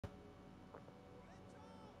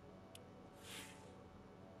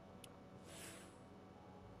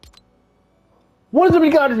What is up,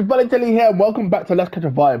 you guys? It's Valentine here, and welcome back to Let's Catch a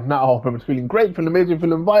Vibe. Now, I hope everyone's feeling great, feeling amazing,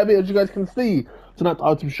 feeling vibey. As you guys can see, tonight's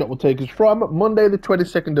item shop will take us from Monday, the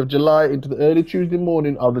 22nd of July, into the early Tuesday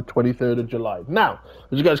morning of the 23rd of July. Now,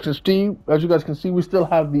 as you guys can see, we still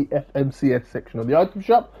have the FNCS section of the item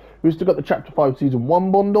shop. We've still got the Chapter 5 Season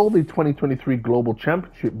 1 bundle, the 2023 Global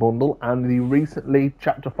Championship bundle, and the recently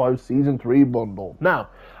Chapter 5 Season 3 bundle. Now,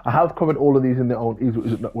 I have covered all of these in their own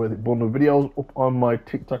Is It Not Worth It bundle videos up on my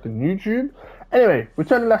TikTok and YouTube. Anyway,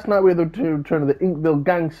 returning last night, we had the return of the Inkville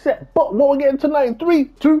Gang set, but what we're getting tonight in 3,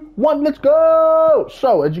 2, 1, let's go!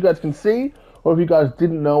 So, as you guys can see, or if you guys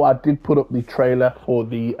didn't know, I did put up the trailer for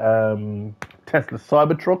the Tesla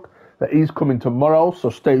Cybertruck that is coming tomorrow,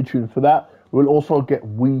 so stay tuned for that. We'll also get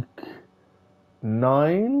week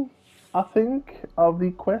 9, I think, of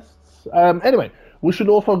the quests. Anyway, we should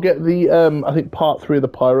also get the, I think, part 3 of the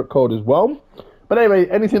Pirate Code as well. But anyway,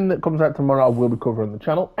 anything that comes out tomorrow, I will be covering on the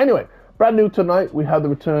channel. Anyway, brand new tonight, we have the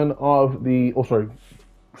return of the,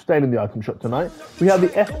 staying in the item shop tonight, we have the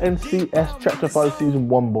FNCS Chapter 5 Season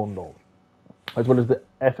 1 bundle, as well as the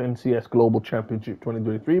FNCS Global Championship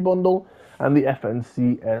 2023 bundle, and the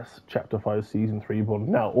FNCS Chapter 5 Season 3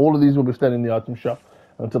 bundle. Now, all of these will be staying in the item shop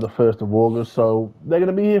until the 1st of August, so they're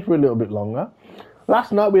going to be here for a little bit longer.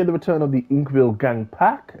 Last night, we had the return of the Inkville Gang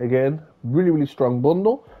pack. Again, really strong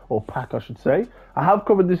bundle, or pack, I should say. I have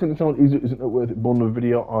covered this in its own Is It Not Worth It bundle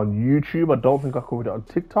video on YouTube. I don't think I covered it on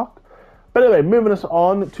TikTok. But anyway, moving us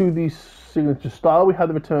on to the signature style, we have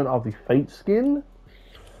the return of the Fate skin.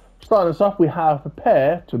 Starting us off, we have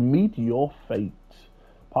Prepare to Meet Your Fate,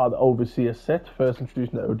 part of the Overseer set, first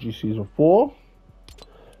introduced in the OG Season 4.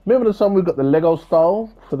 Moving us on, we've got the Lego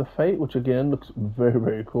style for the Fate, which again looks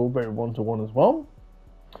very cool, very one-to-one as well.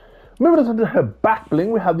 Moving us on to her back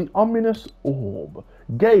bling, we have the Ominous Orb.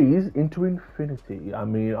 Gaze into infinity. I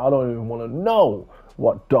mean, I don't even want to know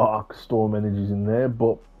what dark storm energy is in there,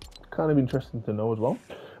 but kind of interesting to know as well.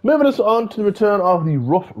 Moving us on to the return of the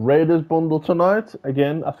Rough Raiders bundle tonight.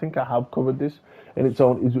 Again, I think I have covered this in its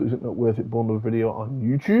own Is It Not Worth It bundle video on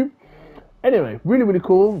YouTube. Anyway, really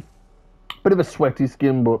cool. Bit of a sweaty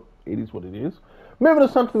skin, but it is what it is. Moving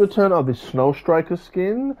us on to the return of the Snow Striker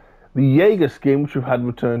skin. The Jaeger skin, which we've had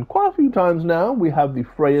returned quite a few times now. We have the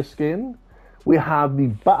Freya skin. We have the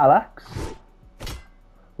Battle Axe.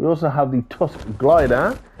 We also have the Tusk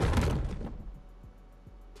Glider.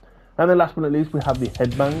 And then last but not least, we have the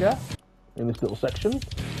Headbanger in this little section.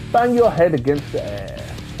 Bang your head against the air.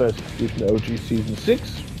 First introduced in OG Season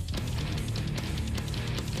 6.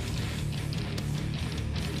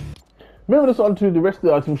 Moving us on to the rest of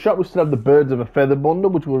the item shop, we still have the Birds of a Feather bundle,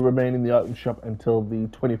 which will remain in the item shop until the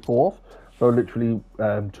 24th. So literally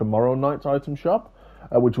tomorrow night's item shop,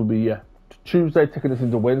 which will be Tuesday taking us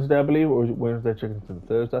into Wednesday, I believe, or is it Wednesday taking us into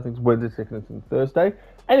Thursday? I think it's Wednesday taking us into Thursday.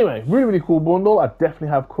 Anyway, really cool bundle. I definitely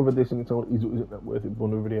have covered this in its own Is It Not Worth It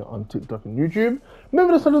bundle video on TikTok and YouTube.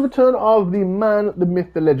 Moving us on to the return of the man, the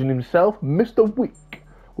myth, the legend himself, Mr. Wick.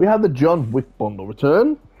 We have the John Wick bundle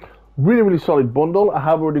return. Really solid bundle. I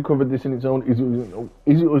have already covered this in its own Is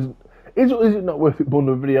It Not Worth It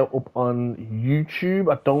bundle video up on YouTube.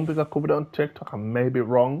 I don't think I covered it on TikTok. I may be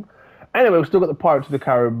wrong. Anyway, we've still got the Pirates of the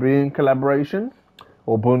Caribbean collaboration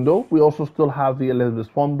or bundle. We also still have the Elizabeth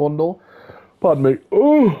Swan bundle. Pardon me.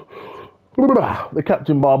 Oh, the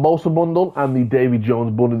Captain Barbosa bundle and the Davy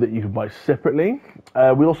Jones bundle that you can buy separately.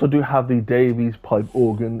 We also do have the Davies pipe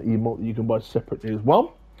organ emote that you can buy separately as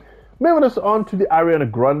well. Moving us on to the Ariana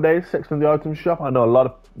Grande section of the item shop. I know a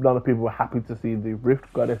lot of people were happy to see the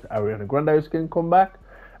Rift Goddess Ariana Grande skin come back,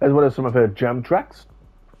 as well as some of her jam tracks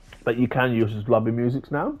that you can use as lobby musics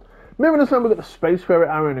now. Moving us on, we've got the Spacefarer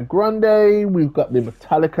Ariana Grande. We've got the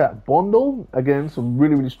Metallica bundle. Again, some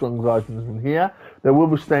really strong items in here. They will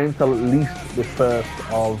be staying till at least the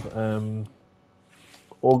 1st of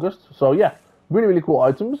August. So yeah, really cool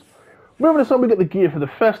items. Moving us on, we got the gear for the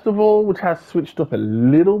festival, which has switched up a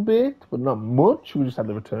little bit, but not much. We just had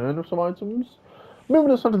the return of some items.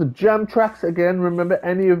 Moving us on to the jam tracks. Again, remember,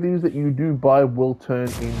 any of these that you do buy will turn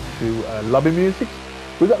into lobby music.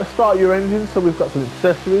 We've got the Start Your Engine, so we've got some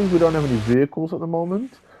accessories. We don't have any vehicles at the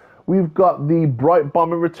moment. We've got the Bright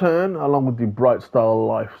Bomber return, along with the Bright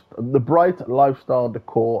Lifestyle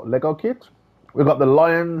Decor Lego kit. We've got the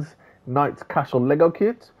Lions Knights Castle Lego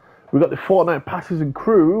kit. We've got the Fortnite Passes and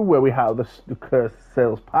Crew, where we have the Cursed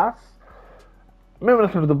Sales Pass. Moving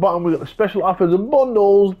us to the bottom, we've got the special offers and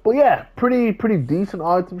bundles. But yeah, pretty decent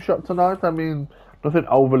item shop tonight. I mean, nothing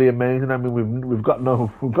overly amazing. I mean, we've got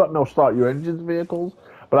no Start Your Engines vehicles,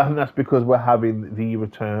 but I think that's because we're having the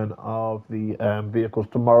return of the vehicles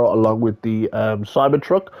tomorrow, along with the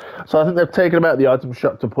Cybertruck. So I think they've taken them out of the item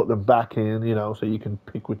shop to put them back in, you know, so you can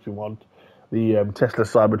pick what you want Tesla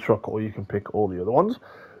Cybertruck, or you can pick all the other ones.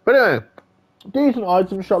 But anyway, decent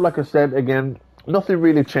item shop, like I said. Again, nothing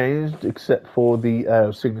really changed except for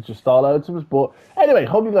the signature style items. But anyway,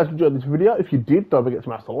 hope you guys enjoyed this video. If you did, don't forget to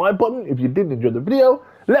smash the like button. If you didn't enjoy the video,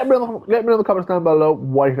 let me know in the comments down below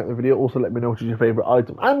why you like the video. Also, let me know which is your favorite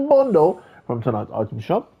item and bundle from tonight's item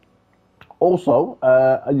shop. Also,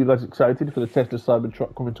 are you guys excited for the Tesla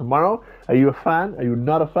Cybertruck coming tomorrow? Are you a fan? Are you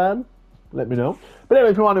not a fan? Let me know. But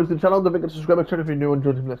anyway, if you are new to the channel, don't forget to subscribe if you're new and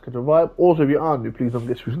join the Let's Catch a Vibe. Also, if you are new, please don't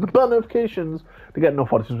forget to switch the bell notifications to get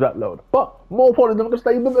notified as I upload. But more importantly, don't forget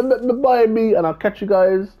to stay by me, and I'll catch you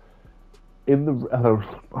guys in the... I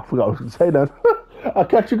forgot what I was going to say then. I'll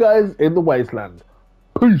catch you guys in the wasteland.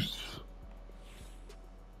 Peace.